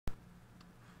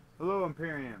Hello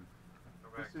Imperium.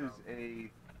 This is a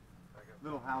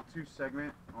little how-to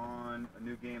segment on a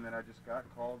new game that I just got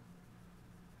called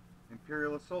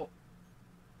Imperial Assault.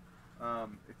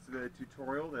 It's the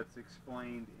tutorial that's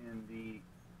explained in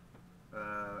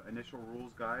the initial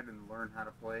rules guide and learn how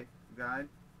to play guide.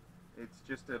 It's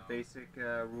just a basic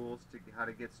rules to how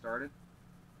to get started.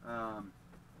 A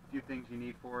few things you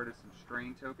need for it is some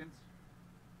strain tokens.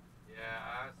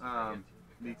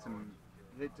 Need some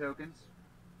hit tokens.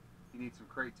 You need some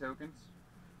crate tokens.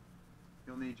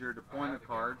 You'll need your deployment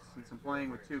cards. Since I'm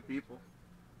playing with two people,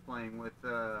 playing with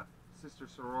Sister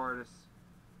Sororitas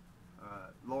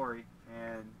Lori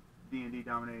and D&D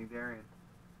Dominating Darien,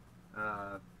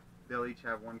 they'll each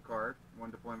have one card, one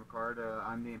deployment card.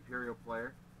 I'm the Imperial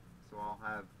player, so I'll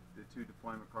have the two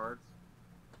deployment cards.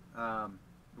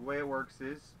 The way it works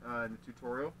is, in the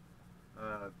tutorial,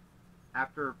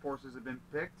 after forces have been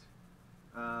picked,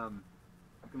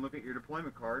 you can look at your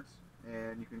deployment cards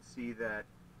and you can see that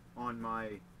on my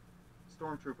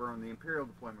Stormtrooper, on the Imperial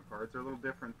deployment cards, they're a little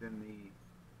different than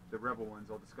the Rebel ones.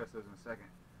 I'll discuss those in a second.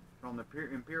 But on the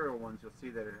Imperial ones, you'll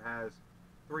see that it has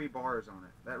 3 bars on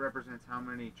it. That represents how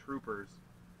many troopers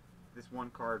this one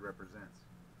card represents.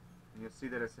 And you'll see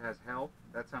that it has health,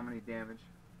 that's how many damage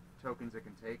tokens it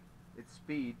can take. Its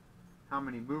speed, how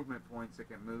many movement points it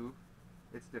can move.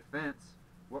 Its defense,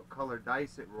 what color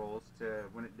dice it rolls to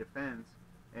when it defends.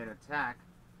 And attack,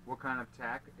 what kind of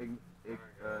attack,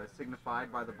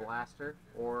 signified by the blaster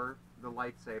or the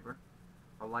lightsaber.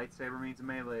 A lightsaber means a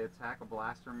melee attack, a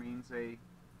blaster means a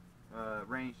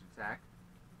ranged attack.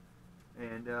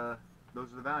 And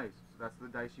those are the values. So that's the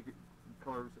dice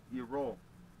colors you roll.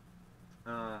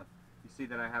 You see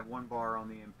that I have 1 bar on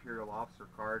the Imperial Officer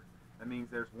card. That means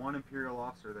there's 1 Imperial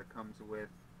Officer that comes with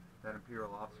that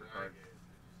Imperial Officer card.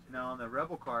 Now on the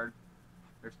Rebel card,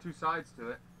 there's 2 sides to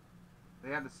it. They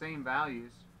have the same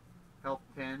values: health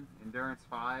 10, endurance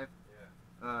 5,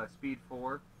 speed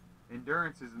 4.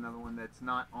 Endurance is another one that's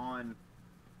not on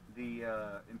the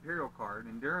Imperial card.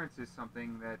 Endurance is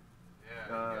something that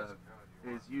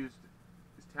is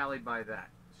tallied by that.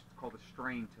 It's called a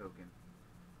strain token.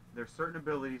 There's certain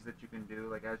abilities that you can do,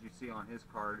 like as you see on his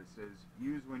card, it says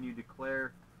use when you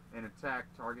declare an attack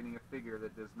targeting a figure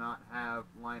that does not have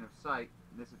line of sight.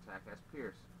 This attack has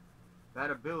pierce. That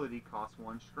ability costs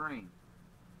 1 strain.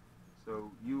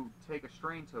 So you take a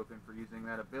strain token for using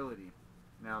that ability.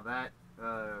 Now that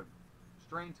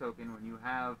strain token, when you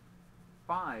have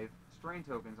 5 strain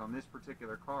tokens on this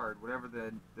particular card, whatever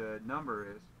the number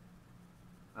is,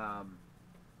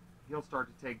 he'll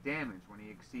start to take damage when he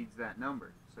exceeds that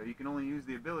number. So you can only use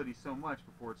the ability so much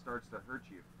before it starts to hurt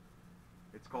you.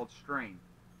 It's called strain.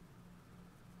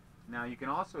 Now you can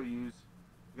also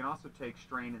take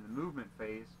strain in the movement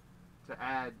phase to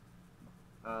add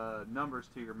numbers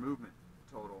to your movement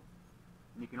total.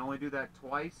 And you can only do that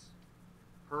twice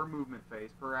per movement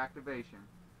phase, per activation.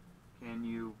 Can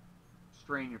you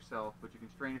strain yourself, but you can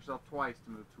strain yourself twice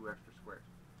to move 2 extra squares.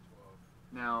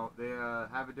 12. Now they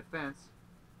have a defense,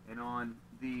 and on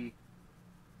the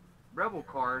Rebel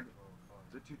card,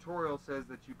 the tutorial says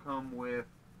that you come with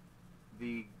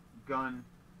the gun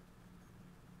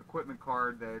equipment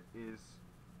card that is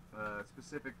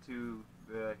specific to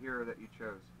the hero that you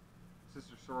chose.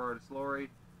 Sister Sororitas Lori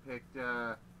picked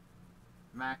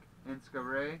Mac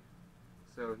Enscare,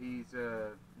 so he's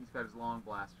got his long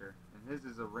blaster, and his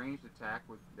is a ranged attack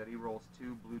that he rolls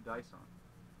 2 blue dice on.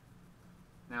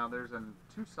 Now there's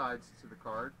 2 sides to the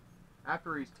card.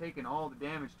 After he's taken all the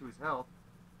damage to his health,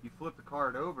 you flip the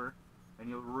card over, and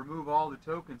you'll remove all the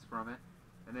tokens from it,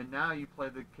 and then now you play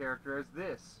the character as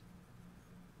this.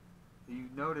 You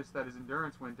notice that his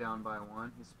endurance went down by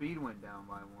 1, his speed went down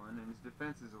by 1, and his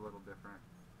defense is a little different.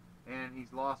 And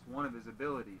he's lost 1 of his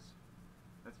abilities.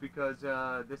 That's because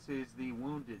this is the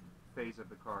wounded phase of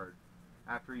the card.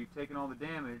 After you've taken all the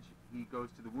damage, he goes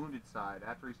to the wounded side.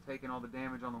 After he's taken all the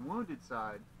damage on the wounded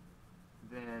side,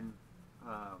 then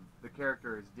the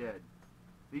character is dead.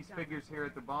 These figures here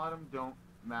at the bottom don't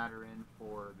matter in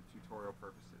for the tutorial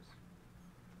purposes.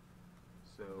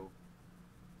 So,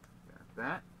 got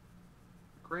that.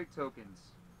 Crate tokens.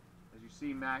 As you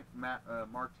see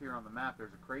marked here on the map,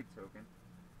 there's a crate token.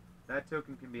 That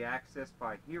token can be accessed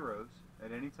by heroes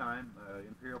at any time.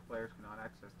 Imperial players cannot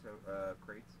access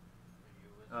crates.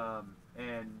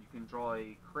 And you can draw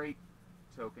a crate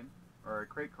token, or a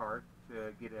crate card,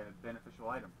 to get a beneficial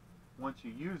item. Once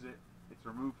you use it, it's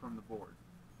removed from the board.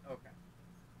 Okay.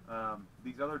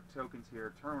 These other tokens here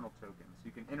are terminal tokens.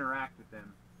 You can interact with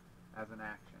them as an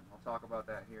action. I'll talk about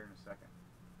that here in a second.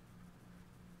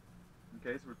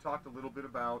 Okay, so we've talked a little bit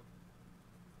about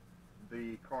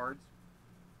the cards.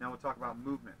 Now we'll talk about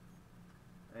movement.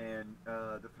 and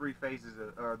the three phases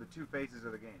or the two phases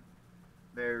of the game.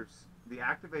 There's the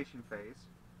activation phase,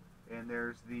 and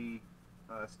there's the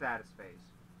status phase.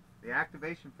 The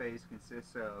activation phase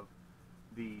consists of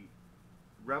the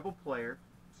rebel player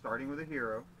starting with a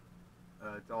hero.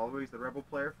 It's always the rebel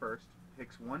player first,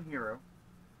 picks one hero,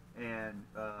 and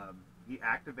he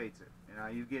activates it. And now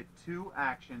you get 2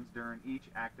 actions during each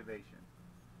activation.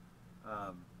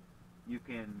 You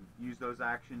can use those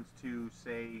actions to,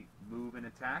 say, move and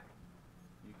attack.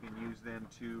 You can use them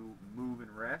to move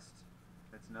and rest.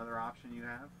 That's another option you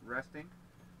have. Resting.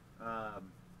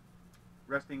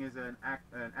 Resting is an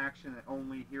action that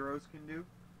only heroes can do.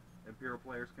 Imperial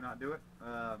players cannot do it.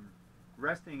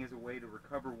 Resting is a way to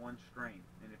recover 1 strain,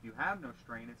 and if you have no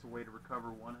strain, it's a way to recover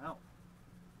 1 health.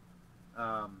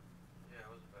 Yeah, it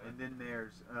was bad. And then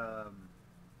there's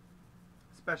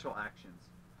special actions,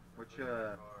 which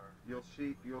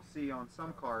you'll see on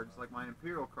some cards, like my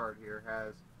Imperial card here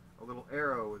has a little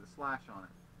arrow with a slash on it.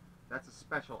 That's a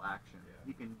special action. Yeah.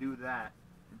 He can do that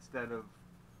instead of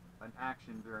an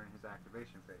action during his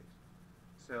activation phase.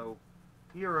 So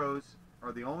heroes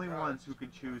are the only ones who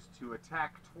can choose to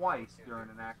attack twice during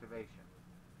an activation.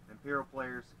 Imperial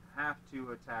players have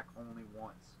to attack only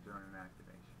once during an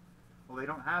activation. Well, they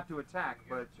don't have to attack,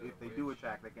 but if they do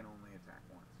attack, they can only attack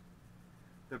once.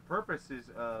 The purposes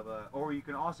of, or you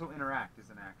can also interact as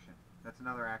an action. That's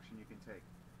another action you can take.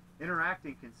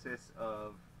 Interacting consists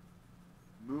of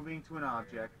moving to an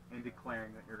object and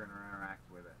declaring that you're going to interact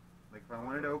with it. Like if I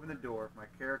wanted to open the door, if my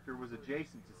character was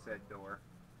adjacent to said door,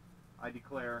 I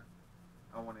declare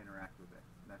I want to interact with it.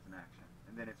 That's an action.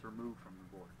 And then it's removed from the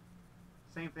board.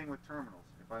 Same thing with terminals.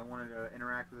 If I wanted to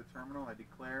interact with a terminal, I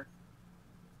declare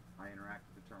I interact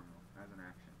with the terminal as an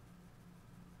action.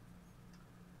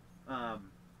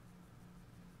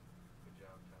 Good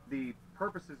job, Tom. The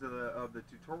purposes of the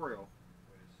tutorial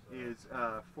is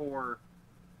for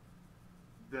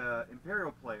the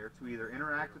Imperial player to either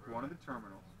interact with one of the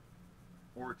terminals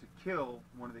or to kill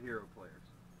one of the hero players.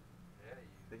 Yeah,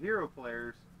 The hero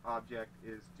player's object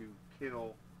is to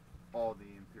kill all the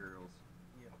Imperials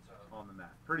on the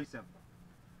map. Pretty simple.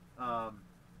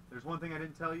 There's one thing I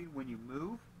didn't tell you. When you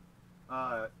move,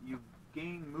 you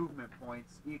gain movement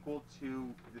points equal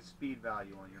to the speed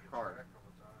value on your card.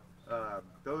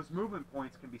 Those movement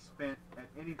points can be spent at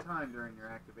any time during your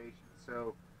activation.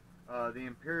 So the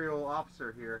Imperial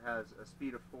officer here has a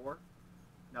speed of 4.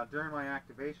 Now during my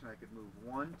activation I could move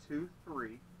 1, 2,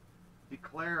 3,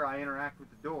 declare I interact with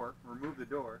the door, remove the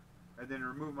door, and then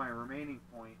remove my remaining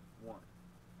point 1.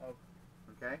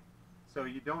 Okay? So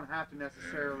you don't have to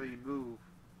necessarily move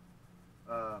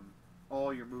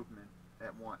all your movement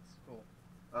at once. Cool.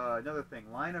 Another thing,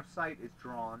 line of sight is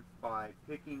drawn by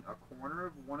picking a corner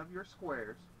of one of your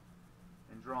squares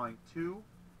and drawing 2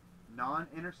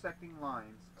 non-intersecting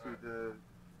lines to the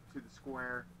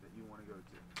square that you want to go to.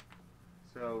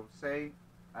 So say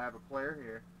I have a player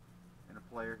here and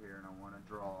a player here, and I want to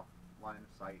draw line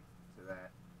of sight to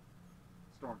that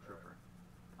stormtrooper.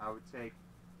 I would take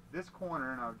this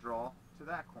corner and I would draw to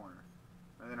that corner,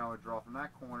 and then I would draw from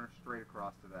that corner straight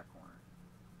across to that corner.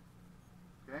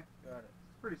 Okay? Got it.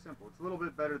 It's pretty simple. It's a little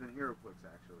bit better than HeroClix,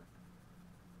 actually.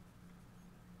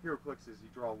 HeroClix is you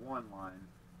draw one line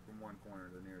from one corner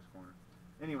to the nearest corner.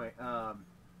 Anyway, a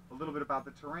little bit about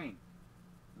the terrain.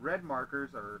 Red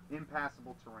markers are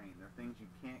impassable terrain. They're things you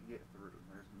can't get through.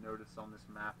 Notice on this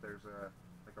map there's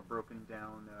like a broken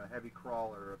down heavy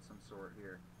crawler of some sort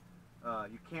here.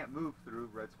 You can't move through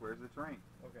red squares of the terrain.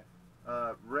 Okay.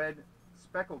 Red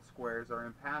speckled squares are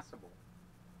impassable.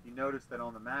 You notice that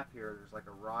on the map here there's like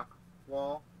a rock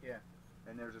wall. Yeah.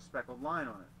 And there's a speckled line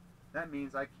on it. That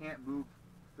means I can't move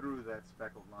through that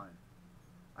speckled line.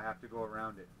 I have to go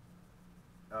around it.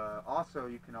 Also,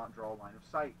 you cannot draw a line of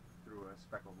sight through a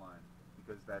speckled line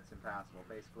because that's impassable.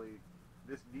 Basically,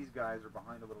 these guys are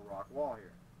behind a little rock wall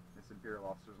here. This Imperial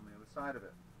officer's on the other side of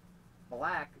it.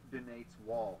 Black denotes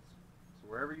walls. So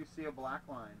wherever you see a black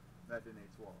line, that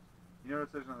denotes walls. You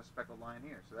notice there's another speckled line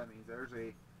here. So that means there's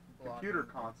a computer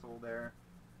console there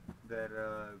that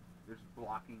there's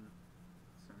blocking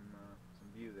some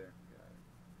view there.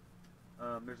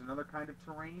 There's another kind of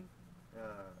terrain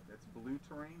that's blue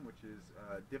terrain, which is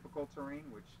difficult terrain,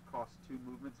 which costs 2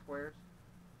 movement squares,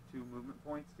 2 movement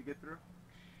points to get through.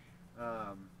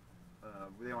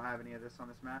 We don't have any of this on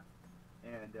this map.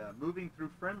 And moving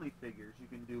through friendly figures you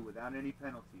can do without any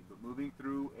penalty, but moving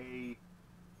through a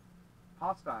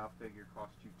hostile figure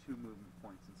costs you 2 movement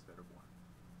points instead of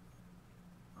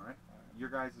 1. Alright? Your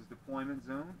guys' deployment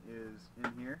zone is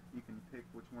in here. You can pick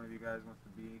which one of you guys wants to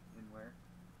be in where,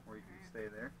 or you can stay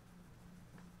there.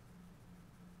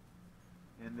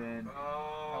 And then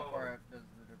How far does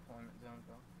the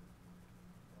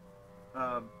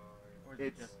is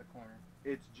it It's- just the corner?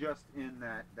 It's just in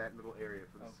that little area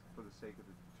for the Okay. for the sake of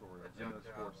the tutorial. I In jumped those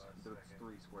out four, last those second.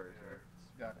 3 squares Yeah, there.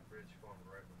 Got it. bridge formed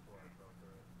right before I fell through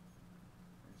it.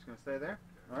 You're just gonna stay there.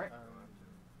 Okay. All right.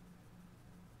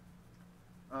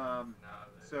 Nah,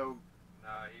 So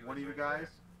nah, he one was of you right guys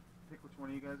pick which one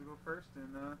of you guys will go first, and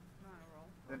I'm gonna roll.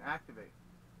 then activate.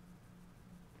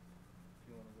 If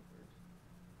you want to go first.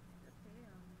 Up to you.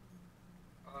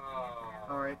 there. Oh.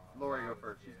 All right, Lori, that go was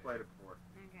first. She's gay. played it before.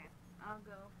 Okay, I'll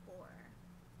go for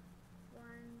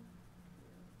 1, 2,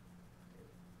 3.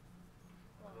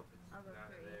 I Well, hope it's I'll go not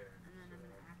 3, there, and then so I'm gonna I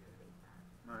get it. activate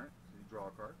that. All right. So you draw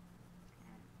a card.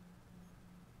 Okay.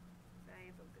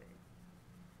 Valuable good.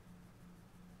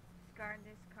 Discard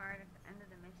this card at the end of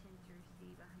the mission to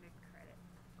receive 100 credits.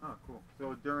 Oh, cool.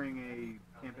 So during a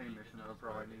I campaign think mission, it that'll knows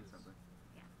what probably it mean is. something.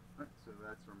 Yeah. All right. So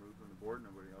that's removed from the board.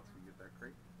 Nobody else can get that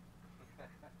crate.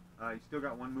 You still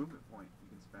got 1 movement point you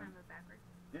can Can I spend. move backwards?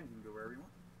 Yeah, you can go wherever you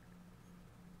want.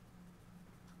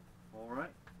 All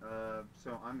right.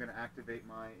 So I'm going to activate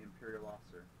my Imperial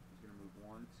Officer. He's going to move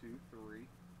 1, 2, 3.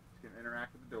 He's going to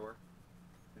interact with the door,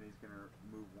 and he's going to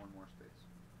move 1 more space.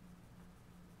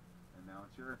 And now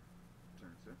it's your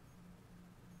turn, sir.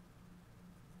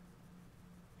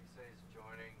 He says he's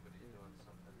joining, but he's doing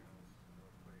something else real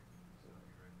quick. So I'll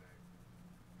be right back.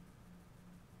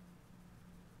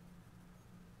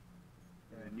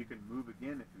 And then you can move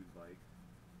again if you'd like.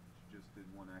 You just did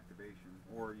 1 activation,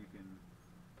 or you can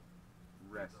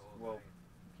rest. The whole Well, thing.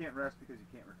 you can't rest because you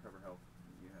can't recover health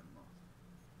that you haven't lost.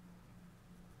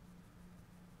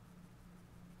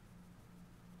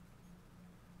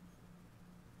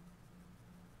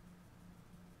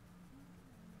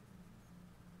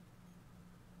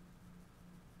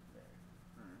 There.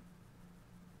 Alright.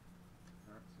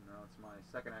 Alright, so now it's my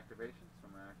second activation, so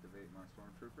I'm going to activate my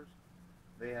Stormtroopers.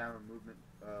 They have a movement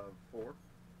of 4,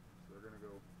 so they're going to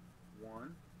go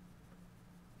 1.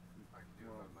 I can do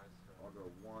Well, it by myself. I'll go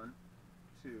 1,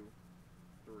 2,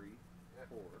 3, Yeah.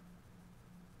 4.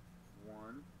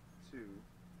 1, 2,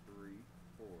 3,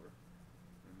 4.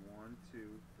 And 1,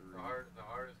 2, 3. The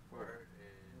hardest four. part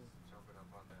is jumping up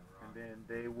on that rock. And then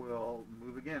they will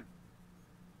move again.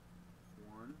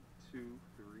 1, 2,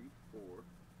 3, 4. 1,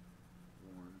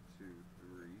 2,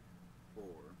 3, 4.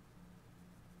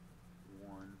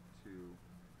 1, 2,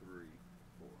 3,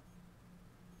 4.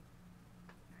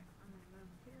 Alright, I'm gonna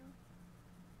move 2.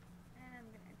 And I'm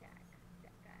gonna attack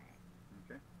that guy.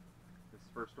 Okay. This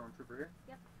first Stormtrooper here?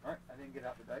 Yep. Alright, I didn't get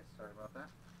out the dice. Sorry about that.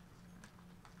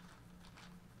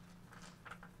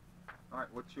 Alright,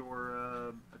 what's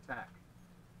your attack?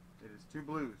 It is 2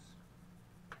 blues.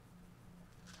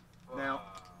 Now,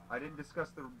 I didn't discuss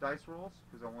the dice rolls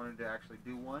because I wanted to actually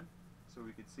do one so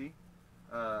we could see.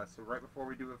 So right before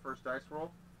we do a first dice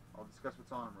roll, I'll discuss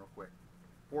what's on them real quick.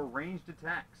 For ranged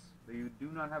attacks, they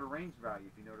do not have a range value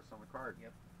if you notice on the card.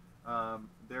 Yep.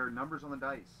 There are numbers on the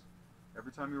dice.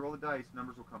 Every time you roll a dice,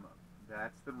 numbers will come up.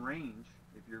 That's the range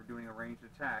if you're doing a ranged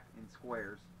attack in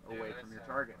squares away from your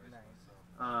target.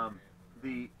 Nice.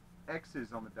 The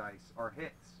X's on the dice are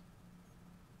hits.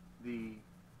 The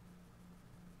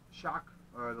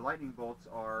the lightning bolts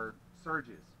are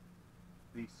surges.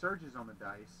 The surges on the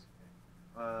dice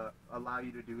allow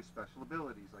you to do special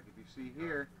abilities. Like if you see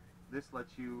here, this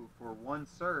lets you, for 1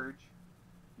 surge,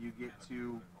 you get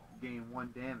to gain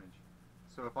 1 damage.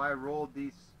 So if I rolled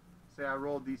these, say I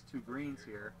rolled these 2 greens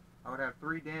here, I would have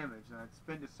 3 damage, and I'd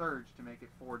spend a surge to make it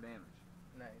 4 damage.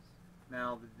 Nice.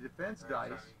 Now the defense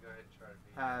dice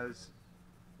has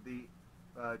the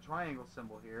triangle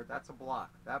symbol here. That's a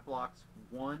block. That blocks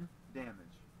 1 damage.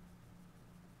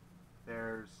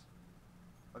 There's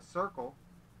a circle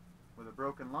with a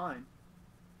broken line.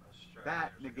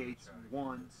 That negates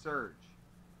 1 surge.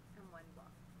 And 1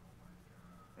 block.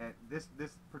 And this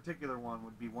particular one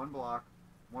would be 1 block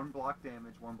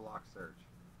damage, 1 block surge.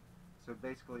 So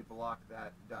basically block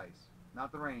that dice.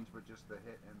 Not the range, but just the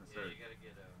hit and the Yeah, surge. you gotta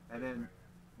get a. And then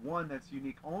one that's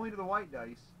unique only to the white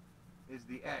dice is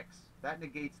the X. That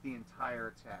negates the entire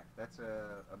attack. That's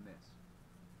a miss.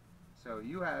 So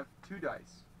you have 2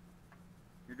 dice.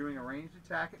 You're doing a ranged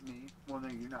attack at me. Well, no,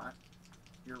 you're not.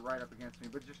 You're right up against me,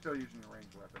 but you're still using a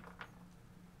ranged weapon.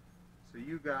 So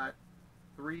you got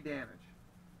 3 damage.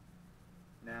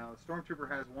 Now, Stormtrooper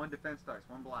has 1 defense dice,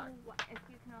 1 black. If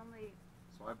you can only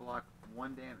So I block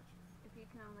 1 damage. If you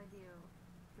can only do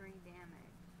 3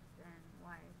 damage, then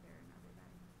why is there another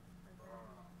dice?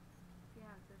 Yeah,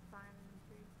 it says 5 and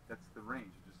 3. That's the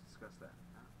range. You just discussed that.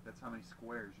 Oh. That's how many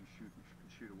squares you can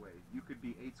shoot away. You could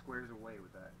be 8 squares away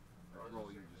with that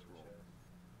roll you just rolled.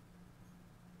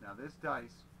 Now this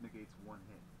dice negates 1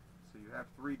 hit. So you have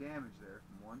 3 damage there,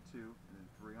 from 1, 2, and then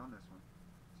 3 on this one.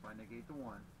 So so I negate the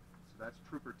 1. So that's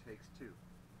trooper takes 2.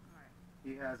 Alright.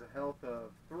 He has a health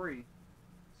of 3,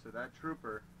 so that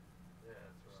trooper Yeah,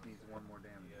 that's what just I'm needs saying. 1 more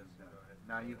damage. Yes, He's done. go ahead.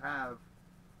 Now you have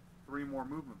 3 more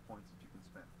movement points that you can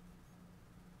spend.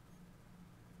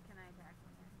 Can I attack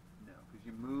one then? No, because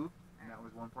you moved, and that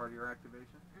was one part of your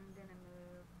activation. I'm gonna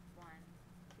move 1,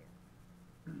 2.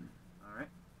 All right.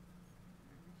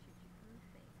 I'm gonna shoot you from the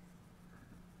face.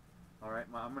 All right.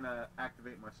 I'm gonna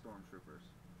activate my stormtroopers.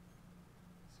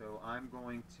 So I'm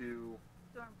going to.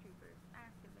 Stormtroopers,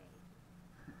 activate.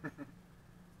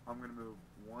 I'm gonna move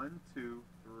 1, 2,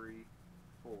 3,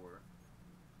 4.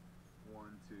 1,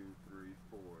 2, 3,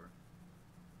 4.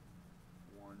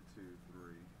 1, 2, 3,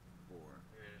 4.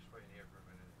 You're just waiting here for a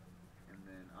minute. And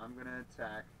then I'm gonna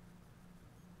attack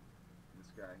this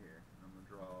guy here. I'm gonna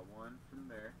draw 1 from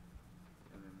there,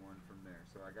 and then 1 from there.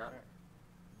 So I've got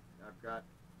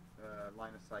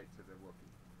line of sight to the Wookiee.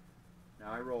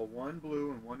 Now I roll 1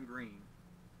 blue and 1 green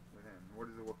with him. What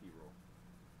does the Wookiee roll?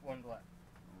 1 black.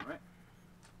 All right.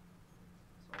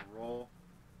 So I'll roll.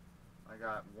 I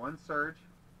got 1 surge,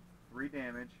 3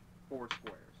 damage, 4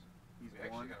 squares. He's We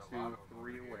actually 1, got a 2, lot of them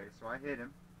 3 over away. here. So I hit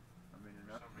him. I'm in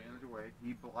enough some damage reason. away.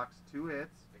 He blocks 2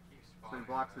 hits. They keep So spawning. he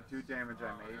blocks the us. 2 damage I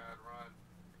Oh made. my God, run.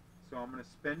 So I'm going to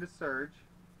spend a surge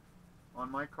on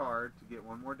my card to get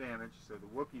 1 more damage. So the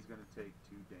Wookiee's going to take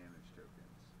 2 damage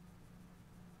tokens.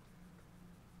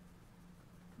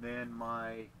 Then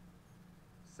my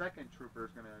second trooper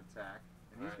is going to attack,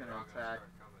 and he's Alright, going they're to all attack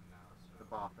start coming now, so the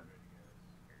Boffin. get ready, guys.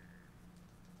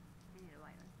 I need a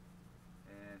white one.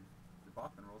 And the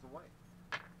Boffin rolls a white.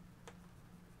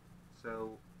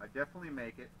 So I definitely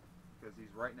make it because he's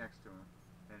right next to him,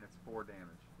 and it's 4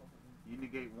 damage. You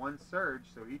negate 1 surge,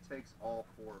 so he takes all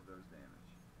 4 of those damage.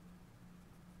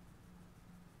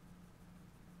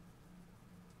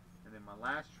 And then my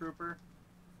last trooper,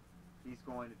 he's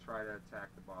going to try to attack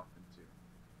the Boffin too.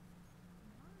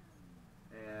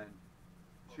 And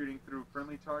shooting through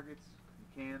friendly targets, you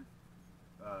can.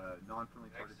 Non-friendly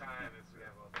targets, Next you time, can't. if we So,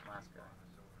 have all the last people guy. on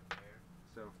us over there.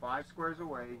 So 5 squares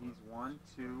away, he's 1,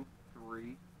 2,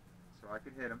 3. So I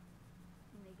could hit him.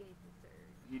 Negate the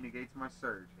surge. He negates my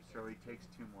surge, so he takes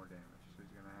 2 more damage. So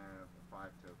he's gonna have a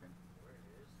 5 token. Where is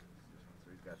this?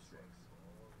 So he's got 6.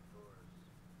 All the doors.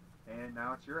 And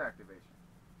now it's your activation.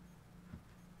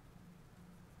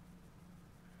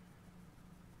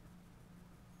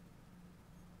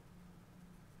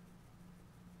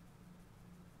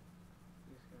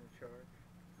 He's gonna charge.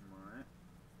 Alright.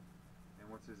 And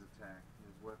what's his attack?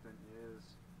 His weapon is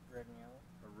Red and yellow.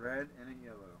 a red and a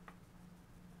yellow.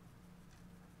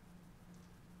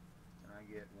 And I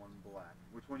get 1 black.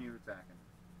 Which one are you attacking?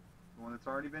 The one that's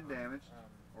already been damaged,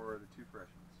 or the 2 fresh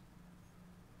ones?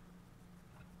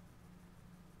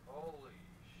 Holy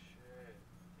shit.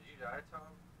 Did you die,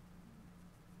 Tom?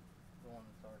 The one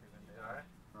that's already been Did you damaged.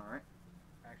 die? Alright.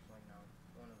 Actually, no.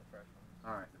 One of the fresh ones.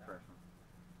 Alright, the That fresh one. one.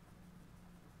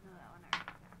 No, that one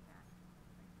already attacked that.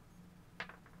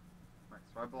 Right,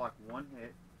 so I block 1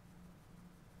 hit.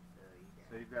 So you did.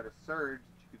 So you've got a surge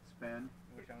that you could spend.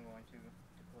 Which I'm going to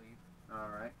cleave.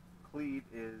 Alright. Cleave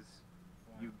is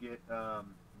you get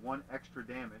 1 extra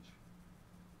damage.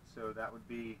 So that would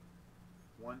be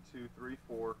 1, 2, 3,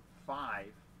 4, 5.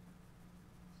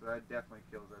 So that definitely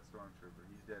kills that stormtrooper.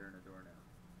 He's deader than a doornail.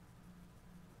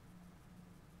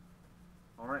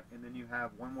 Alright, and then you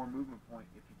have 1 more movement point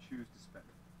if you choose to spend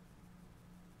it.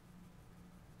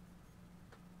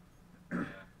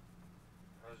 Yeah.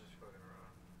 I was just fucking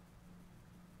around.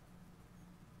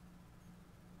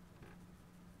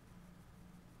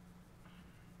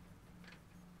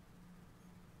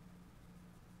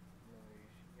 No, you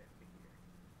should get into here.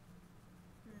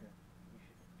 Hmm. You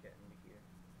should get into here.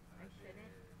 I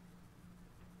shouldn't?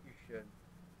 You should.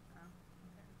 Oh,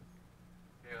 okay.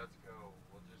 Okay, let's go.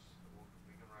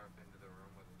 We can run up into the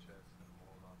room with the chest and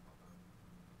hold off on them.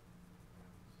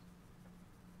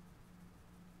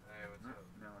 Hey, what's up?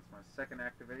 Now it's my second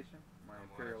activation, my I'm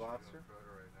Imperial watching Officer. you on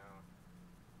Crota right now.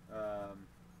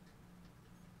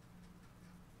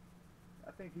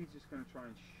 I think he's just going to try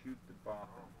and shoot the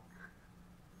Boffin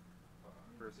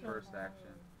for his Yellow. first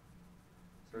action.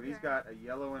 So he's got a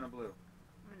yellow and a blue,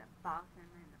 I'm gonna boff him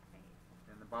in the face.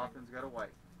 and the Boffin's got a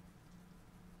white.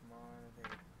 Come on,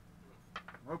 baby.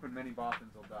 I'm hoping many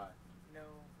Boffins will die. No.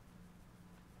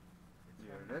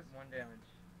 Yeah, It's it is. 1 damage.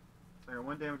 So I got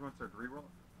 1 damage, 1 surge. Reroll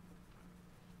it.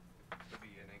 The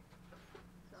beginning.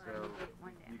 So, So I negate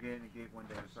 1 you damage. negate 1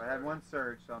 damage. So I had 1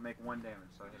 surge, so I'll make 1 damage.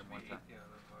 So I hit him 1 time Yeah,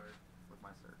 that's hard. with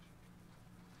my surge.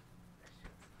 That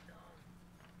shit's dumb.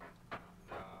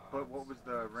 Nah, But what was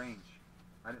the range?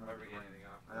 I didn't Are look we at the getting range.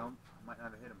 off? I might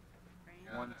not have hit him. Range.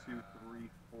 Yeah. 1, 2, 3,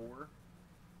 4.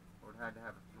 had to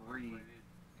have a You wanna 3. play the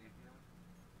Atheon?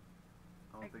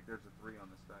 I don't think there's a 3 on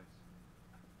this dice.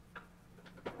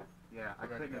 Yeah, I Was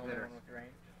that couldn't the have only hit her. one with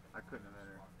range? I couldn't have hit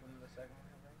her. Wouldn't the second one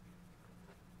have range?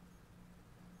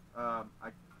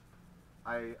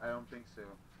 I don't think so,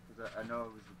 because I know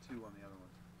it was the 2 on the other one.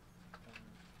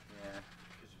 Yeah.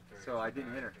 So I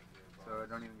didn't hit her. So I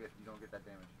don't even get, you don't get that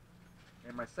damage.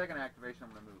 And my second activation, I'm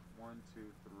gonna move 1, 2,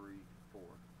 3, 4.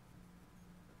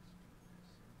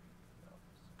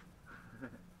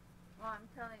 Well, I'm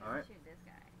telling you Alright. to shoot this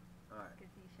guy. Alright.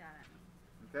 Because he shot at me.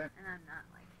 Okay. And I'm not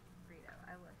like Greedo.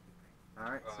 I will shoot Greedo.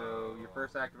 Alright, so your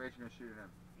first activation is shooting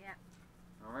him. Yeah.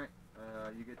 Alright,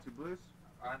 you get 2 blues,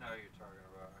 I know who you're talking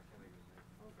about. I can't think of his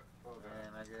name. Fogo.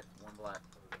 and I get 1 black.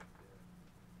 Fogo,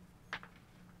 yeah.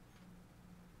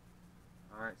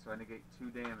 Alright, so I negate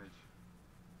 2 damage.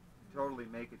 Totally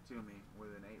make it to me with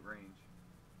an 8 range.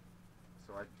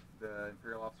 So the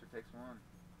Imperial Officer takes 1.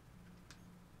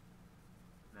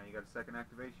 Now you got a second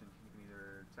activation. You can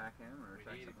either attack him or We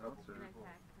attack need a something else, couple or I'm people.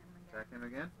 gonna attack him again. attack him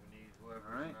again. We need whoever's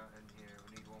Alright. not in here.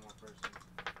 We need one more person.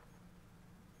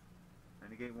 I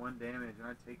negate 1 damage, and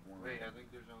I take 1. Wait, I think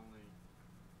there's only.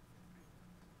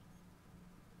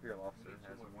 Imperial Officer need two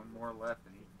has more 1 people. more left,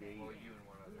 and he gave. Well, you and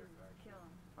one other. Ooh, kill Actually.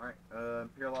 him. Alright,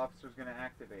 Imperial Officer's gonna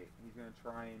activate. He's gonna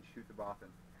try and shoot the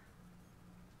Bothan.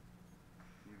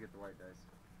 You get the white dice.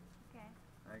 Okay.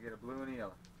 I get a blue and a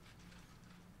yellow.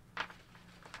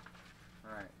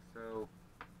 Alright, so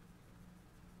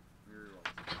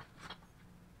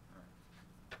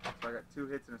alright. So I got 2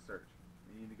 hits and a surge.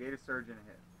 You negate a surge and a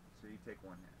hit. So you take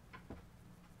 1 hit.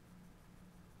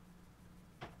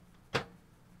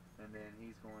 And then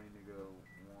he's going to go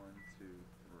 1, 2, 3,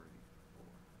 4.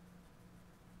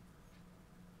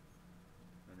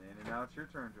 And now it's your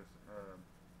turn, just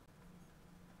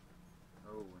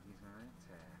oh, and he's gonna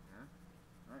attack, huh?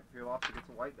 Alright, Imperial Officer gets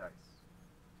a white dice.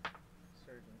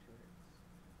 Surge in 2 hits.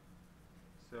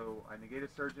 So I negate a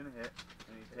surge and a hit,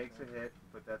 and he takes a hit,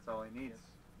 but that's all he needs.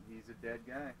 He's a dead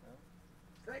guy. No?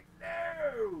 It's like,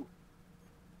 no!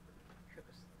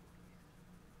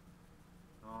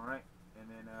 Alright, and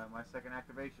then my second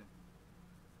activation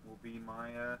will be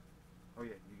my, oh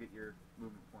yeah, you get your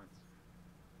movement points.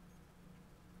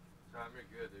 So I'm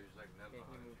good. There's like nothing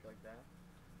Can't he behind move you. like that?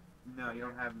 No, you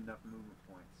don't have enough movement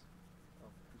points. Oh.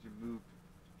 Because you moved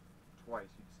twice,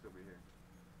 you'd still be here.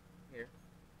 Here?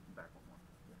 Back 1 more.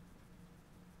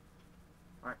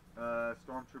 Alright,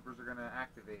 stormtroopers are gonna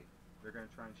activate. They're gonna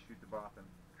try and shoot the Bothan.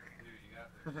 Dude, you got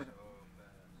this so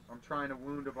fast. I'm trying to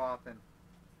wound a Bothan.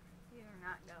 You're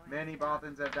not going. Many to.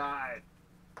 Bothans have died.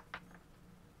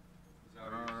 Is that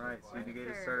what you're Alright, so you saying?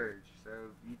 negate a surge. So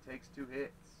he takes 2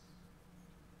 hits.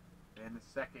 And the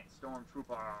second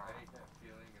stormtrooper. I hate that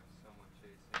feeling of someone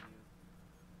chasing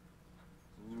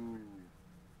you. Ooh.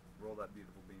 Roll that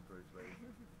beautiful beam footage, lady.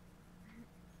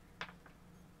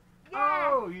 Yes!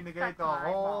 Oh, you negate Suck the my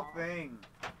whole balls. thing.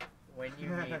 When you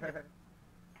need it. Ass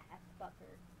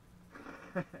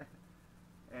fucker.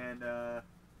 And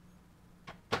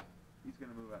he's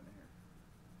gonna move out in here.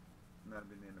 And that'll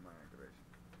be the end of my activation.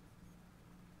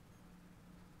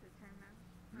 The turn now.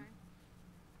 Hmm? Fine.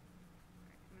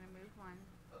 Alright, I'm gonna move 1, and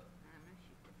I'm gonna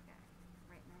shoot this guy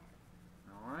right in the head.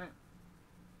 Alright.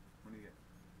 What do you get?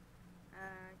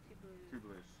 2 blues. 2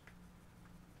 blues.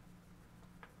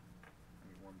 I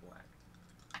get 1 black.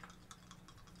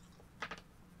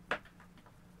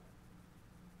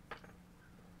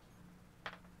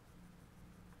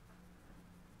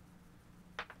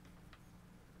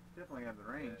 Definitely have the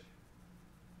range.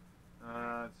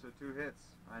 So 2 hits.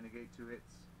 I negate 2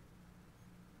 hits.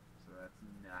 So that's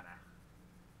nada.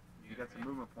 You got some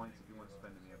movement points if you want to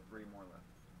spend them. You have 3 more left.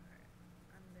 Alright.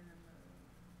 I'm gonna move.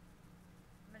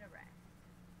 I'm gonna rest.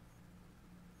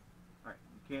 Alright,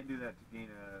 you can't do that to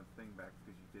gain a thing back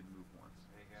because you did move once.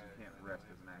 Hey So guys, you can't I know rest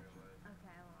him as an in real action. life.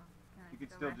 Okay, well, can I You can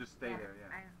still still rest? just stay there,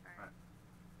 yeah. Alright.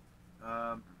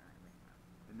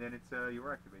 And then it's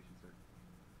your activation, sir.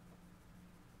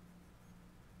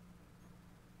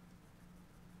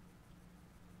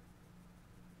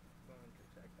 Going to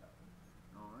check that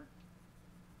one. Alright.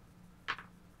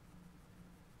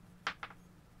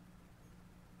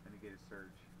 And negate a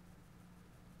surge.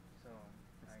 So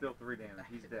It's still 3 damage.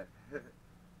 He's dead.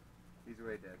 He's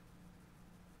way dead.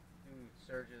 Do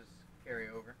surges carry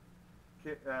over?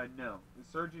 No. The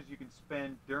surges you can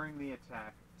spend during the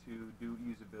attack to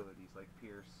use abilities like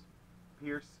Pierce.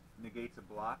 Pierce negates a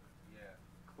block. Yeah.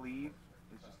 Cleave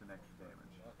is just an extra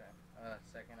damage. Okay.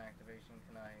 Second activation,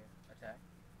 can I attack?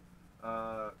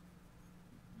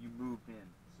 You moved in,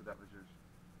 so that was your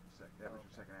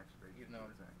second activation. Even though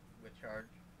attack. with charge?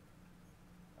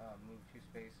 Move 2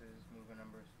 spaces, move a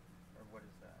number, or what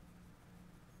is that?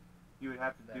 You would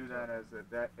have to That do that as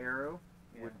that arrow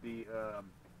Yeah. would be a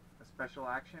special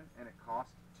action, and it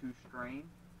costs 2 strain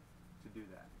to do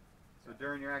that. So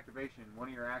during your activation, one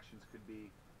of your actions could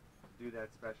be to do that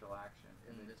special action and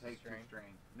And then this is take 2 strain?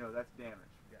 strain. No, that's damage.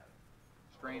 Got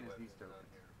it. Strain All is the these weapons on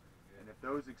tokens. here are pretty good. And if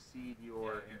those exceed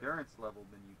your Yeah, here. endurance level,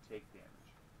 then you take damage.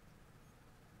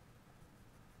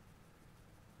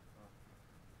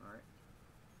 Alright?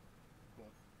 Cool.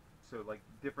 So, like,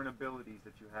 different abilities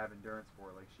that you have endurance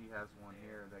for. Like, she has one Yeah.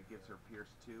 here that gives her Pierce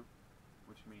 2,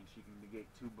 which means she can negate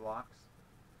 2 blocks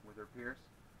with her Pierce,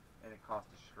 and it costs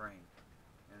a strain.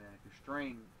 And then if your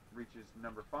strain reaches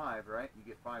number 5, right, you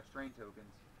get 5 strain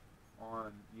tokens.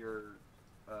 On your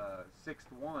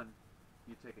 6th one,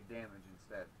 you take a damage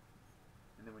instead.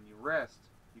 And then when you rest,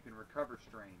 you can recover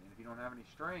strain. And if you don't have any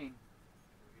strain,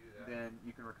 Can we do that? then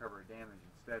you can recover a damage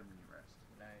instead when you rest.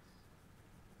 Nice.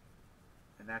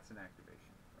 And that's an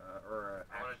activation. Or an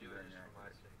I want to action do during this your for my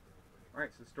activation. sake real quick.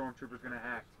 Alright, so Stormtrooper's going to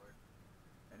Try act. this work.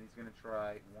 And he's going to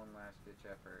try one last ditch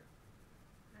effort.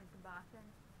 Like the boffin.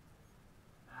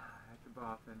 At the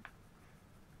boffin.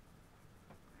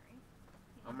 Alright.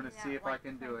 I'm going to see if I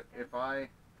can do it. If I...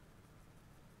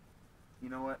 You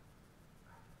know what?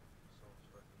 Someone's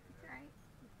fucking It's your head. alright.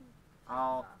 You can shoot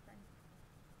I'll- the boffin.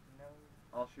 No.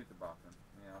 I'll shoot the boffin.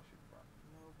 Yeah, I'll shoot the boffin.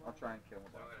 No. I'll try and kill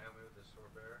the Someone boffin. gonna help me with the sword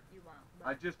bearer? You won't.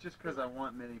 I But just because I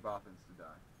want many boffins to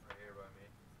die. Right here by me.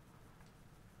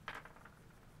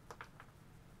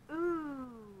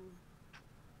 ooh.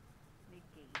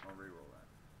 Negate. I'll reroll that.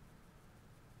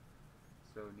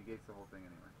 So it negates the whole thing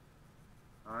anyway.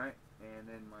 Alright, and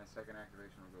then my second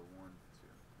activation will go 1, 2.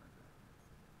 Right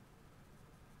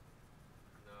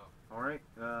No. there. Alright,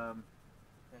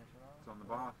 Finish it off. it's on the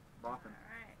boffin.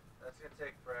 Alright. That's gonna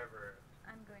take forever.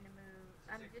 I'm going to move. It's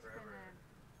I'm take just forever. gonna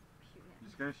shoot him.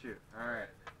 Just gonna shoot.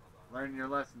 Alright. then hold on. Learn your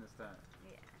lesson this time.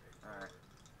 Yeah. Takes Alright. forever.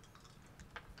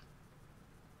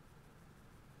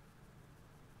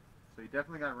 So you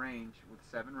definitely got range with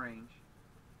 7 range,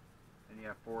 and you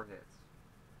have 4 hits.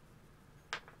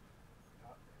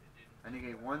 Oh, it didn't I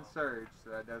negate do 1 well. surge, so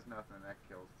that does nothing. That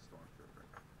kills the Stormtrooper.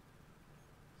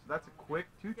 So that's a quick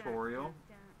Dun, tutorial.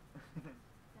 dun, dun, dun.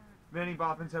 Many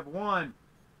boffins have 1.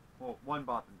 Well, 1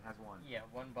 boffin has 1. Yeah,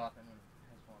 one boffin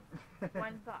has one.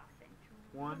 One boffin.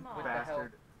 to One them all. With the help.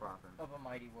 bastard boffin. Of a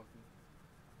mighty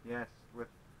Wookiee. Yes, with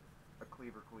a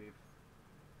cleaver cleave.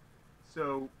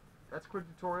 So that's a quick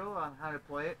tutorial on how to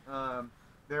play it.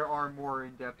 There are more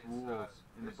in-depth It's, rules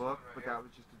in the this book, one right but here. that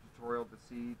was just a tutorial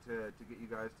to get you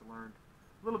guys to learn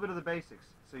a little bit of the basics.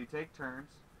 So you take turns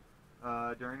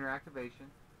during your activation.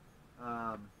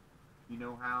 You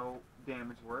know how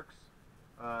damage works.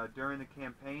 During the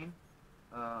campaign,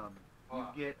 you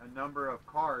get a number of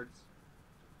cards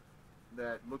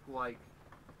that look like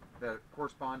that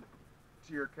correspond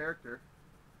to your character,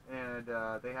 and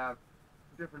they have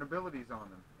different abilities on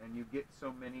them, and you get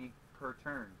so many per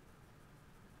turn.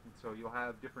 And so you'll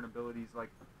have different abilities like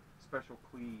special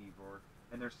cleave,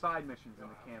 and there's side missions in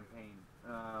the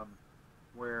campaign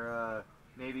where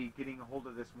maybe getting a hold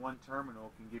of this one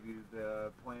terminal can give you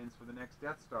the plans for the next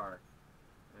Death Star.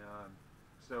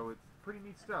 So it's pretty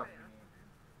neat stuff. That's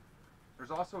pretty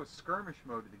There's also a skirmish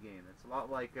mode to the game. It's a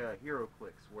lot like Hero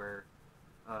Clicks, where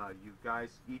you guys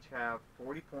each have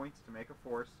 40 points to make a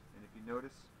force, and if you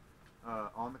notice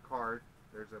on the card,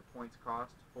 there's a points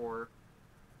cost for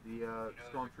the You know there's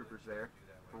a stormtroopers glitch there. you can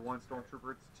do that For way, one so-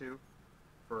 stormtrooper, it's 2.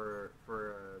 For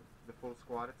the full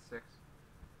squad, it's 6.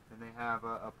 And they have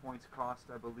a points cost,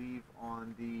 I believe,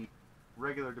 on the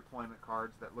regular deployment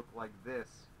cards that look like this,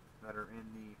 that are in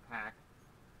the pack.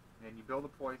 And you build a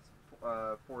force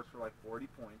for like 40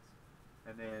 points,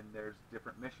 and then there's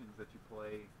different missions that you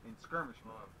play in skirmish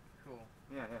Come mode. on. Cool.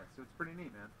 Yeah, so it's pretty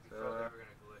neat, man. We So thought they were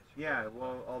gonna glitch. yeah,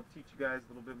 well, I'll teach you guys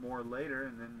a little bit more later,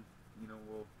 and then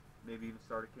we'll maybe even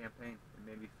start a campaign and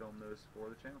maybe film those for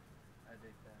the channel. I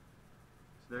dig that.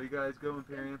 So there you guys go,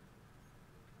 Imperium.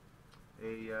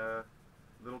 A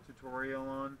little tutorial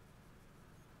on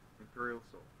Imperial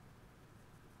Assault.